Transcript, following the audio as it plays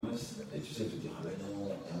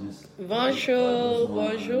Bonjour,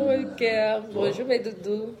 bonjour le cœur, bonjour mes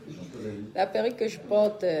doudous. La perruque que je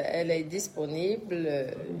porte, elle est disponible.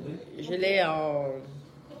 Je l'ai en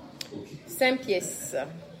 5 pièces.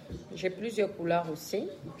 J'ai plusieurs couleurs aussi.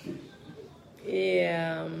 Et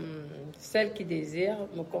celle qui désire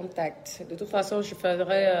me contacte. De toute façon, je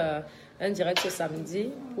ferai un direct ce samedi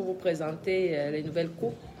pour vous présenter les nouvelles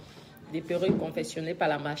coupes des perruques confectionnées par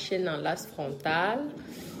la machine en lace frontale.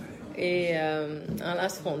 Et en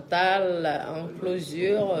lace frontale, en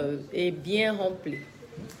closure et bien remplie.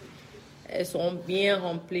 Elles seront bien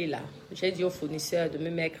remplies là. J'ai dit aux fournisseurs de me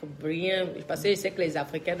mettre bien, parce que je sais que les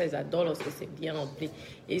Africains les adorent lorsque c'est bien rempli.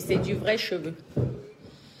 Et c'est du vrai cheveu.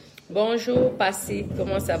 Bonjour Passy,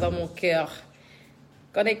 comment ça va mon cœur?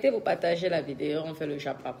 Connectez-vous, partagez la vidéo, on fait le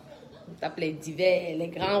japap. On tape les divers, les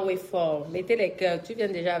grands ou forts. Mettez les cœurs, tu viens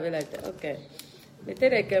déjà avec la tête, ok. Mettez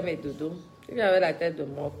les cœurs mes doudous. Tu viens avec la tête de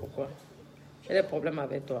moi, pourquoi? J'ai des problèmes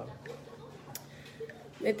avec toi.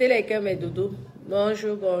 Mettez les cœurs, mes doudous.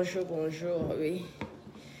 Bonjour, bonjour, bonjour, oui.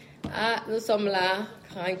 Ah, nous sommes là,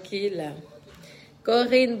 tranquille.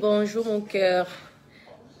 Corinne, bonjour, mon cœur.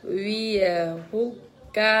 Oui,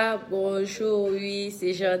 Ruka, bonjour, oui,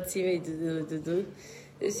 c'est gentil, mes doudous.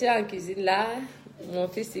 Je suis en cuisine là. Mon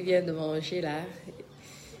fils, il vient de manger là.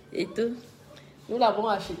 Et tout. Nous l'avons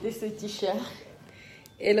acheté, ce t-shirt.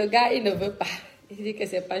 Et le gars, il ne veut pas. Il dit que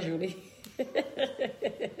c'est pas joli.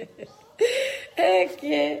 Ok.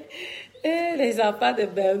 Les enfants de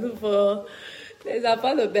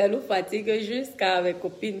Berlou fatiguent jusqu'à mes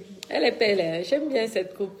copines. Elle est belle. Hein? J'aime bien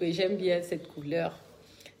cette coupe et j'aime bien cette couleur.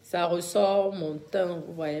 Ça ressort mon teint.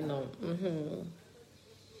 Vous voyez, non.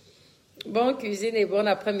 Bonne cuisine et bon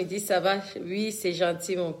après-midi, ça va? Oui, c'est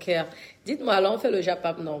gentil, mon cœur. Dites-moi, alors on fait le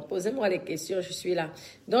japap? Non, posez-moi les questions, je suis là.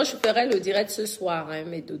 Donc, je ferai le direct ce soir, hein,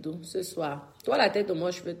 mes doudous, ce soir. Toi, la tête de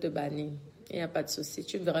moi, je veux te bannir. Il n'y a pas de souci.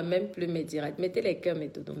 Tu ne verras même plus mes directs. Mettez les cœurs, mes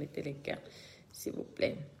doudous, mettez les cœurs, s'il vous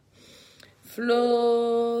plaît.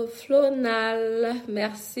 Flonal,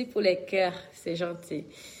 merci pour les cœurs, c'est gentil.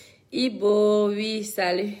 Ibo, oui,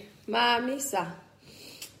 salut. Mamie, ça.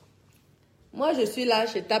 Moi, je suis là,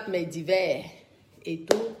 je tape mes divers et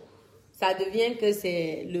tout. Ça devient que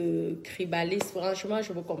c'est le cribaliste. Franchement,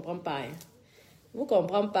 je ne vous comprends pas. Hein. Je ne vous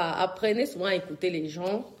comprends pas. Apprenez souvent à écouter les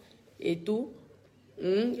gens et tout.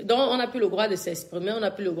 Donc, on n'a plus le droit de s'exprimer, on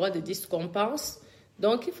n'a plus le droit de dire ce qu'on pense.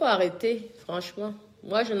 Donc, il faut arrêter, franchement.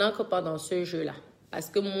 Moi, je n'entre pas dans ce jeu-là. Parce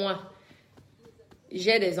que moi,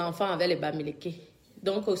 j'ai des enfants avec les bamileke.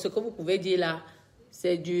 Donc, ce que vous pouvez dire là,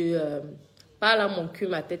 c'est du... Pas là, mon cul,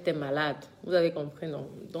 ma tête est malade. Vous avez compris, non?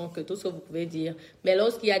 Donc, tout ce que vous pouvez dire. Mais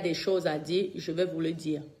lorsqu'il y a des choses à dire, je vais vous le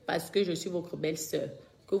dire. Parce que je suis votre belle-sœur,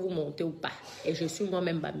 que vous montez ou pas. Et je suis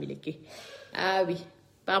moi-même bamileke. Ah oui,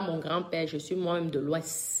 pas mon grand-père, je suis moi-même de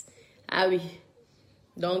l'Ouest. Ah oui.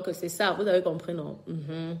 Donc, c'est ça, vous avez compris, non?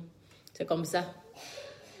 C'est comme ça.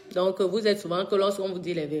 Donc, vous êtes souvent que lorsqu'on vous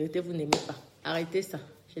dit les vérités, vous n'aimez pas. Arrêtez ça.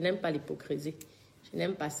 Je n'aime pas l'hypocrisie. Je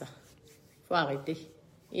n'aime pas ça. Il faut arrêter.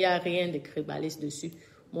 Il n'y a rien de cribaliste dessus.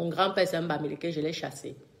 Mon grand-père, c'est un bamileke, je l'ai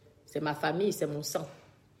chassé. C'est ma famille, c'est mon sang.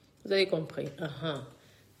 Vous avez compris?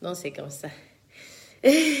 Non, c'est comme ça.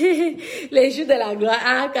 Les jus de la gloire.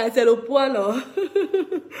 Ah, c'est le poids, non?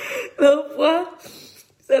 Le poids.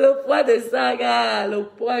 C'est le poids de ça, gars. Le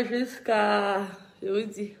poids jusqu'à... Je vous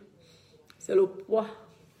dis. C'est le poids.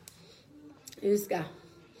 Jusqu'à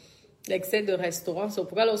l'excès de restaurant. C'est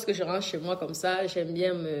pourquoi lorsque je rentre chez moi comme ça, j'aime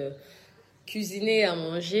bien me... cuisiner à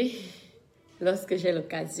manger lorsque j'ai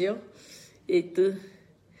l'occasion et tout.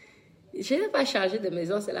 Je n'ai pas changé de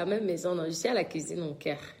maison, c'est la même maison. Non, je suis à la cuisine au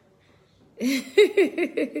cœur.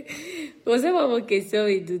 Posez-moi vos questions,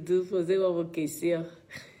 les doudous. Posez-moi vos questions.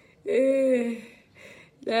 Je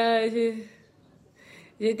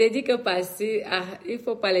t'ai dit que passer, il ne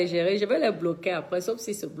faut pas les gérer. Je vais les bloquer après, sauf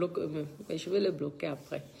s'ils se bloquent eux-mêmes. Mais je vais les bloquer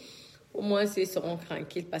après. Au moins, ils seront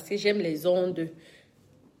tranquilles parce que j'aime les ondes.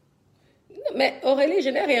 Mais Aurélie, je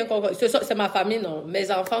n'ai rien contre. C'est ma famille, non.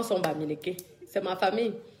 Mes enfants sont bamileke. C'est ma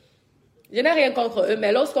famille. Je n'ai rien contre eux,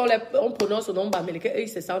 mais lorsqu'on prononce le nom bamileke, eux, ils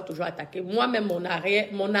se sentent toujours attaqués. Moi-même, mon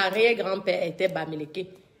arrière-grand-père était bamileke.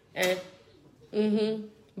 Hein?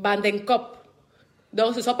 Bandenkop.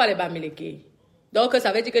 Donc, ce ne sont pas les bamileke. Donc,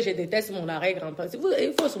 ça veut dire que je déteste mon arrière-grand-père.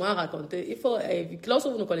 Il faut souvent raconter. Il faut éviter. Lorsque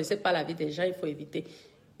vous ne connaissez pas la vie des gens, il faut éviter.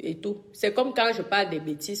 Et tout. C'est comme quand je parle des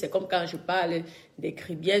bêtises, c'est comme quand je parle des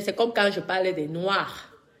cribiens, c'est comme quand je parle des noirs.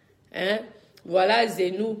 Hein? Voilà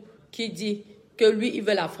Zemmour qui dit que lui, il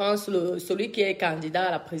veut la France, celui qui est candidat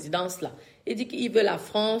à la présidence, là. Il dit qu'il veut la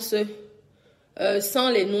France sans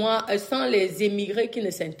les noirs, sans les émigrés qui ne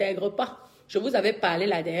s'intègrent pas. Je vous avais parlé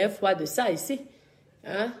la dernière fois de ça ici.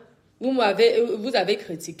 Hein? vous avez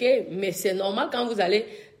critiqué, mais c'est normal quand vous allez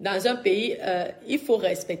dans un pays, il faut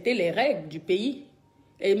respecter les règles du pays.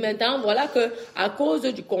 Et maintenant, voilà que à cause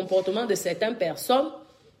du comportement de certaines personnes,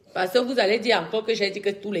 parce que vous allez dire encore que j'ai dit que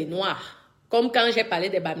tous les noirs, comme quand j'ai parlé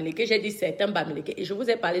des Bamileke, j'ai dit certains Bamileke, et je vous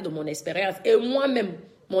ai parlé de mon expérience. Et moi-même,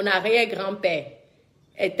 mon arrière-grand-père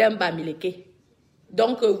est un Bamileke.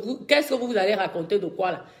 Donc, qu'est-ce que vous allez raconter de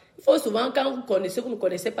quoi là? Il faut souvent, quand vous ne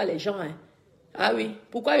connaissez pas les gens. Hein. Ah oui,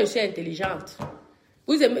 pourquoi je suis intelligente?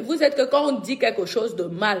 Vous êtes que quand on dit quelque chose de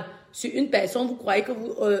mal sur une personne, vous croyez que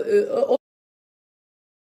vous...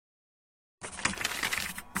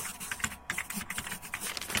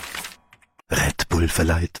 Red Bull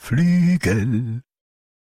verleiht Flügel.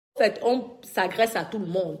 En fait, on s'agresse à tout le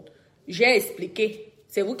monde. J'ai expliqué.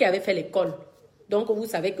 C'est vous qui avez fait l'école. Donc, vous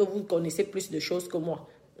savez que vous connaissez plus de choses que moi.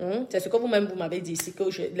 C'est ce que vous-même, vous m'avez dit ici,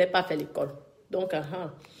 que je n'ai pas fait l'école. Donc,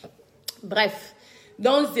 bref.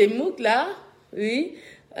 Donc, Zemmour, là, oui,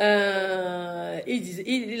 il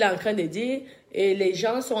est en train de dire, et les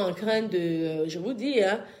gens sont en train de, je vous dis,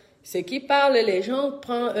 hein, ce qui parle, les gens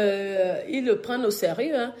ils le prennent au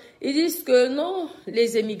sérieux. Hein. Ils disent que non,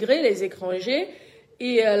 les émigrés, les étrangers,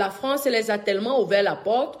 et la France les a tellement ouvert la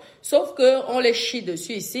porte, sauf qu'on les chie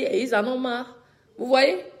dessus ici et ils en ont marre. Vous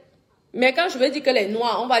voyez? Mais quand je veux dire que les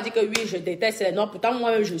noirs, on va dire que oui, je déteste les noirs, pourtant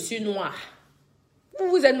moi-même je suis noire.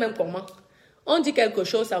 Vous êtes même comment? On dit quelque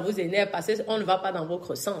chose, ça vous énerve parce qu'on ne va pas dans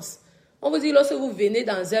votre sens. On vous dit lorsque vous venez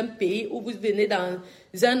dans un pays ou vous venez dans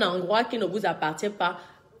un endroit qui ne vous appartient pas,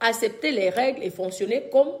 acceptez les règles et fonctionnez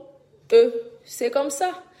comme eux. C'est comme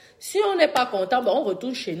ça. Si on n'est pas content, on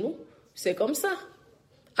retourne chez nous. C'est comme ça.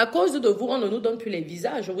 À cause de vous, on ne nous donne plus les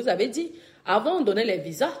visas. Je vous avais dit, avant on donnait les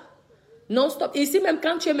visas. Non, stop. Ici, même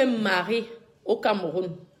quand tu es même marié au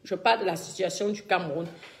Cameroun, je parle de la situation du Cameroun.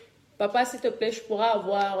 Papa, s'il te plaît, je pourrais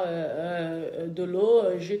avoir de l'eau,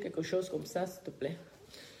 j'ai quelque chose comme ça, s'il te plaît.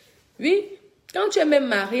 Oui, quand tu es même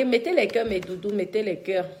marié, mettez les cœurs, mes doudous, mettez les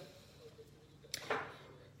cœurs.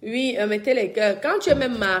 Oui, mettez les cœurs. Quand tu es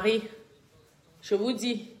même marié, je vous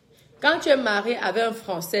dis, quand tu es marié avec un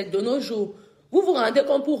Français, de nos jours, vous vous rendez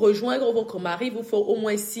compte pour rejoindre votre mari, il vous faut au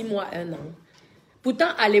moins 6 mois, 1 an. Pourtant,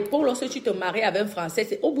 à l'époque, lorsque tu te maries avec un Français,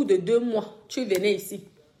 c'est au bout de 2 mois, tu venais ici.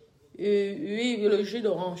 Oui, le jus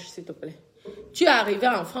d'orange, s'il te plaît. Tu es arrivé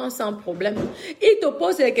en France sans problème. Il te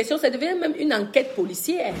pose des questions, ça devient même une enquête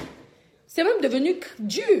policière. C'est même devenu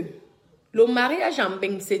dur. Le mariage en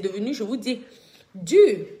bain, c'est devenu, je vous dis,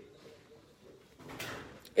 dur.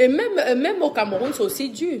 Et même au Cameroun, c'est aussi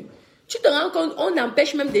dur. Tu te rends compte, on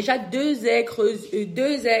empêche même déjà deux êtres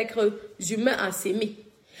humains à s'aimer.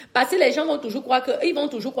 Parce que les gens vont toujours croire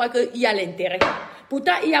qu'il y a l'intérêt.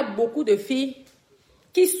 Pourtant, il y a beaucoup de filles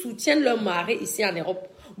qui soutiennent leur mari ici en Europe.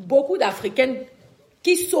 Beaucoup d'Africaines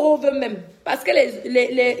qui sauvent même. Parce que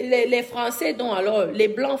les Français, dont alors, les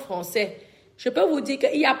Blancs français, je peux vous dire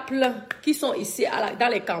qu'il y a plein qui sont ici dans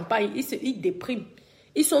les campagnes, ils dépriment.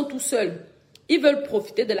 Ils sont tout seuls. Ils veulent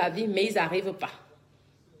profiter de la vie, mais ils n'arrivent pas.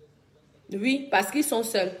 Oui, parce qu'ils sont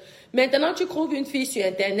seuls. Maintenant, tu trouves une fille sur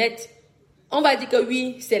Internet. On va dire que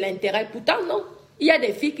oui, c'est l'intérêt. Pourtant, non. Il y a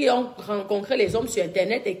des filles qui ont rencontré les hommes sur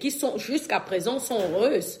Internet et qui sont, jusqu'à présent, sont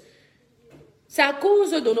heureuses. C'est à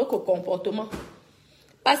cause de notre comportement.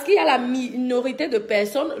 Parce qu'il y a la minorité de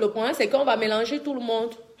personnes. Le problème, c'est qu'on va mélanger tout le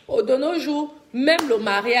monde. De nos jours, même le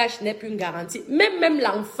mariage n'est plus une garantie. Même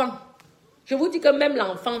l'enfant. Je vous dis que même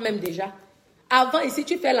l'enfant, même déjà. Avant, ici,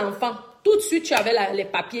 tu fais l'enfant. Tout de suite, tu avais les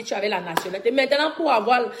papiers, tu avais la nationalité. Maintenant, pour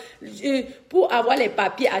avoir les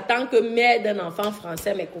papiers, en tant que mère d'un enfant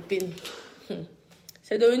français, mes copines,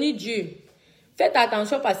 c'est devenu dur. Faites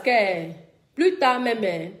attention parce que plus tard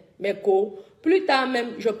même, plus tard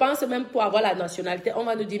même, je pense même pour avoir la nationalité, on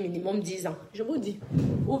va nous dire minimum 10 ans. Je vous dis.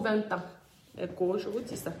 Ou 20 ans. Je vous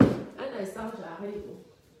dis ça. Un instant, j'arrive.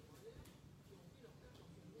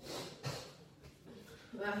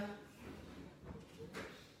 Ouais.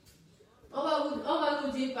 On va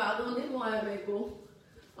nous dire, pardonnez-moi,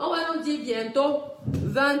 on va nous dire bientôt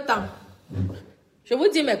 20 ans. Je vous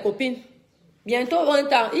dis, mes copines, bientôt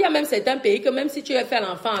 20 ans. Il y a même certains pays que même si tu as fait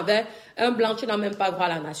l'enfant avec un blanc, tu n'as même pas droit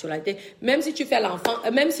à la nationalité. Même si tu fais l'enfant,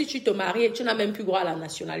 même si tu te maries, tu n'as même plus droit à la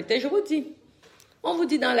nationalité. Je vous dis, on vous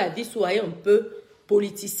dit dans la vie, soyez un peu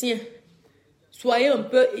politicien. Soyez un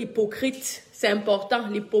peu hypocrite. C'est important.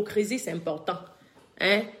 L'hypocrisie, c'est important.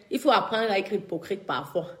 Hein? Il faut apprendre à être hypocrite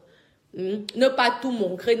parfois. Ne pas tout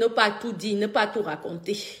montrer, ne pas tout dire, ne pas tout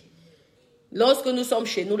raconter. Lorsque nous sommes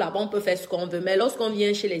chez nous, là-bas, on peut faire ce qu'on veut. Mais lorsqu'on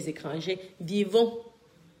vient chez les étrangers, vivons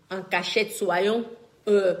en cachette, soyons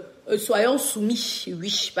soumis.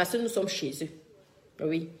 Oui, parce que nous sommes chez eux.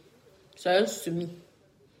 Oui, soyons soumis.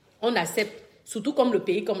 On accepte. Surtout comme le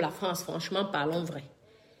pays comme la France, franchement, parlons vrai.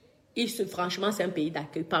 Franchement, c'est un pays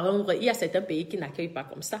d'accueil. Parlons vrai. Il y a certains pays qui n'accueillent pas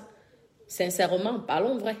comme ça. Sincèrement,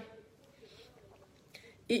 parlons vrai.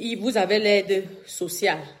 Et vous avez l'aide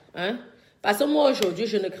sociale. Hein? Parce que moi, aujourd'hui,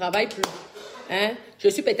 je ne travaille plus. Hein? Je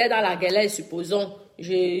suis peut-être dans la galère, supposons.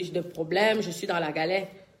 J'ai des problèmes, je suis dans la galère.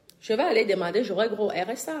 Je vais aller demander, j'aurai droit au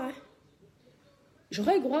RSA. Hein?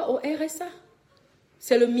 J'aurai droit au RSA.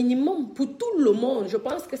 C'est le minimum pour tout le monde. Je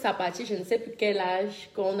pense que ça partit, je ne sais plus quel âge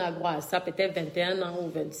qu'on a droit à ça, peut-être 21 ans ou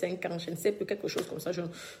 25 ans, je ne sais plus, quelque chose comme ça, je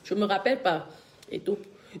ne me rappelle pas et tout.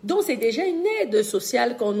 Donc, c'est déjà une aide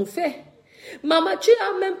sociale qu'on nous fait. Maman, tu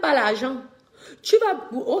n'as même pas l'argent. Tu vas,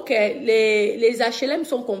 ok, les HLM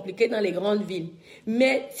sont compliqués dans les grandes villes,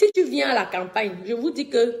 mais si tu viens à la campagne, je vous dis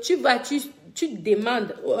que tu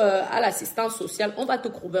demandes à l'assistance sociale, on va te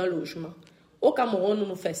trouver un logement. Au Cameroun,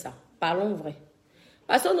 nous fait ça. Parlons vrai.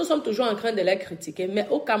 Parce que nous sommes toujours en train de les critiquer, mais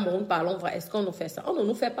au Cameroun, parlons vrai. Est-ce qu'on nous fait ça? On ne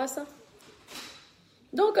nous fait pas ça.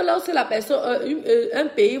 Donc, lorsque la personne, un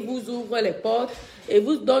pays vous ouvre les portes et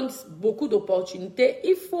vous donne beaucoup d'opportunités,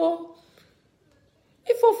 il faut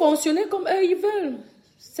fonctionner comme eux, ils veulent.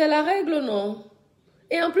 C'est la règle, non?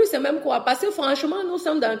 Et en plus, c'est même quoi? Parce que franchement, nous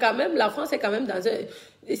sommes quand même, la France est quand même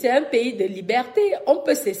c'est un pays de liberté. On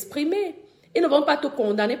peut s'exprimer. Ils ne vont pas te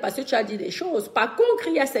condamner parce que tu as dit des choses. Par contre,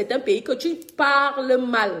 il y a certains pays que tu parles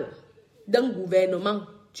mal d'un gouvernement.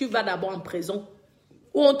 Tu vas d'abord en prison.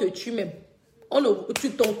 Ou on te tue même.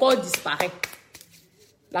 Ton corps disparaît.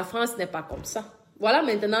 La France n'est pas comme ça. Voilà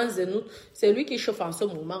maintenant Zemmour. C'est lui qui chauffe en ce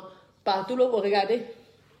moment. Partout là, vous regardez.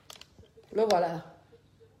 Le voilà.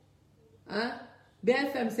 Hein? Belle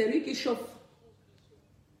femme, c'est lui qui chauffe.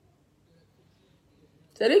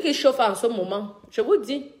 C'est lui qui chauffe en ce moment. Je vous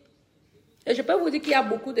dis. Et je peux vous dire qu'il y a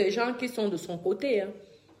beaucoup de gens qui sont de son côté. Hein.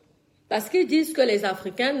 Parce qu'ils disent que les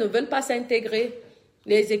Africains ne veulent pas s'intégrer.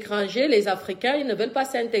 Les étrangers, les Africains, ils ne veulent pas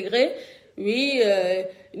s'intégrer. Oui,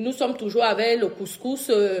 nous sommes toujours avec le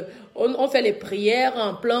couscous. On fait les prières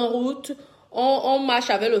en pleine route. On marche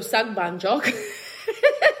avec le sac banjok.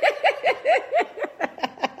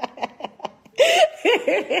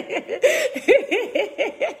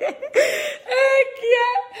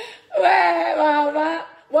 Ouais, maman.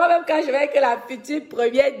 Moi-même, quand je vais avec la future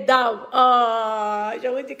première dame, oh, je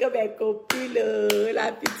vous dis que mes copines,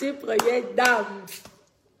 la future première dame.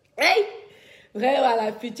 Hey! Vraiment,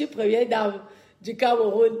 la future première dame du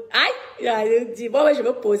Cameroun. Aïe! Elle dit, bon, je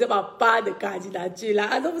vais poser ma part de candidature là.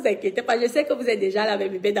 Ah non, vous inquiétez pas, je sais que vous êtes déjà là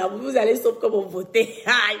avec mes dames. Vous allez sauf que vous votez.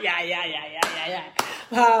 Aïe, aïe, aïe, aïe, aïe, aïe.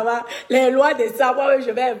 Ah, les lois de ça, moi,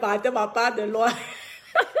 je vais inventer ma part de loi.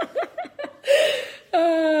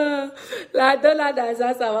 La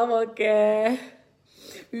Daza, ça va mon cœur.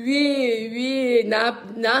 Oui,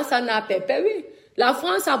 ça n'a pas, oui. La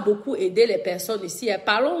France a beaucoup aidé les personnes ici.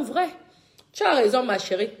 Parlons vrai. Tu as raison, ma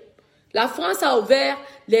chérie. La France a ouvert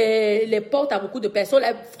les portes à beaucoup de personnes.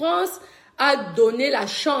 La France a donné la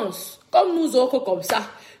chance, comme nous autres, comme ça.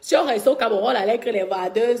 Si on reste au Cameroun, avec les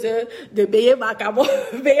vendeuses de payer macabo,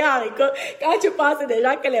 payer haricots. Quand tu penses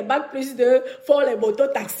déjà que les bacs plus de font les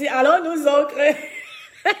motos-taxis, alors nous autres,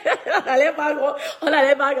 on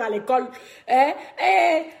allait pas à l'école.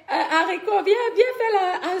 Haricot, viens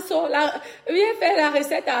faire la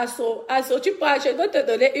recette à assaut. Tu prends, je dois te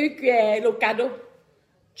donner une cuillère, le cadeau.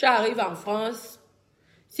 Tu arrives en France,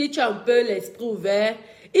 si tu as un peu l'esprit ouvert,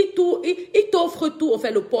 il t'offre tout, on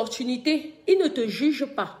fait l'opportunité. Il ne te juge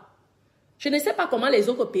pas. Je ne sais pas comment les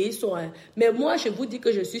autres pays sont, hein, mais moi, je vous dis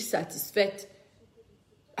que je suis satisfaite.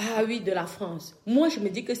 Ah oui, de la France. Moi, je me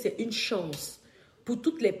dis que c'est une chance pour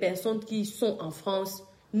toutes les personnes qui sont en France,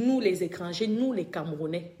 nous les étrangers, nous les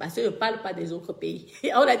Camerounais, parce que je ne parle pas des autres pays.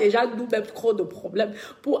 On a déjà nous-mêmes trop de problèmes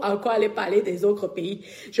pour encore aller parler des autres pays.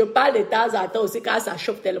 Je parle de temps en temps aussi quand ça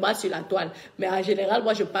chauffe tellement sur la toile. Mais en général,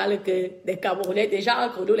 moi je parle que des Camerounais. Déjà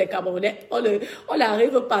entre nous les Camerounais, on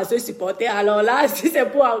n'arrive pas à se supporter. Alors là, si c'est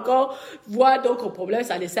pour encore voir d'autres problèmes,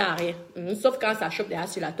 ça ne sert à rien. Sauf quand ça chauffe déjà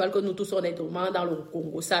sur la toile, que nous tous on est vraiment dans le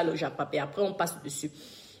Congo, ça, le Japon, et après on passe dessus.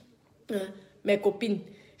 Mes copines,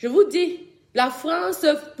 je vous dis, la France,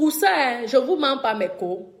 pour ça, hein, je ne vous mens pas mes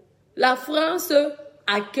co, la France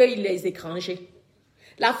accueille les étrangers.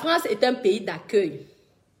 La France est un pays d'accueil.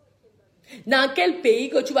 Dans quel pays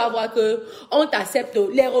que tu vas voir que on t'accepte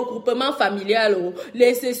les regroupements familiaux,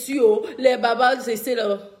 les sociaux, les babas,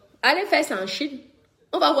 allez faire ça en Chine.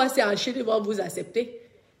 On va voir si en Chine ils vont vous accepter.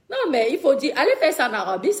 Non, mais il faut dire, allez faire ça en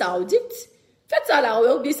Arabie Saoudite. Faites ça en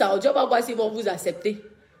Arabie Saoudite, on va voir s'ils vont vous accepter.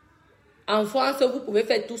 En France, vous pouvez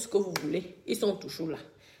faire tout ce que vous voulez. Ils sont toujours là.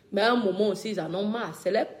 Mais à un moment aussi, ils en ont marre.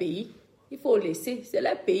 C'est leur pays. Il faut laisser. C'est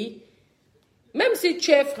leur pays. Même si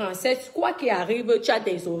tu es français, quoi qu'il arrive, tu as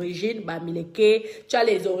des origines bamileke, tu as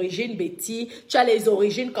les origines Betty, tu as les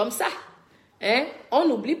origines comme ça. Hein? On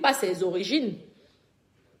n'oublie pas ses origines.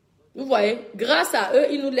 Vous voyez, grâce à eux,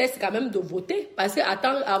 ils nous laissent quand même de voter. Parce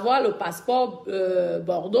qu'attendre avoir le passeport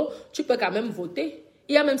Bordeaux, tu peux quand même voter.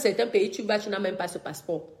 Il y a même certains pays, tu vas, tu n'as même pas ce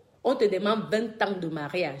passeport. On te demande 20 ans de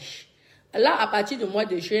mariage. Là, à partir du mois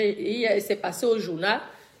de juillet, c'est passé au journal.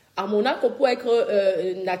 À Monaco, pour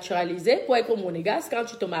être naturalisé, pour être monégasque, quand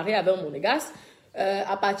tu te maries avec un monégasque,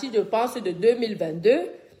 à partir, je pense, de 2022,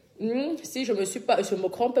 si je me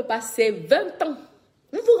trompe pas, c'est 20 ans.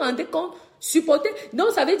 Vous vous rendez compte? Supporter. Donc,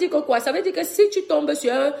 ça veut dire que quoi? Ça veut dire que si tu tombes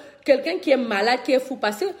sur quelqu'un qui est malade, qui est fou,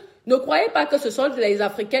 parce que ne croyez pas que ce sont les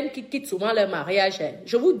Africaines qui quittent souvent leur mariage. Hein.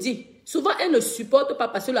 Je vous dis, souvent, elles ne supportent pas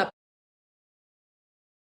parce que la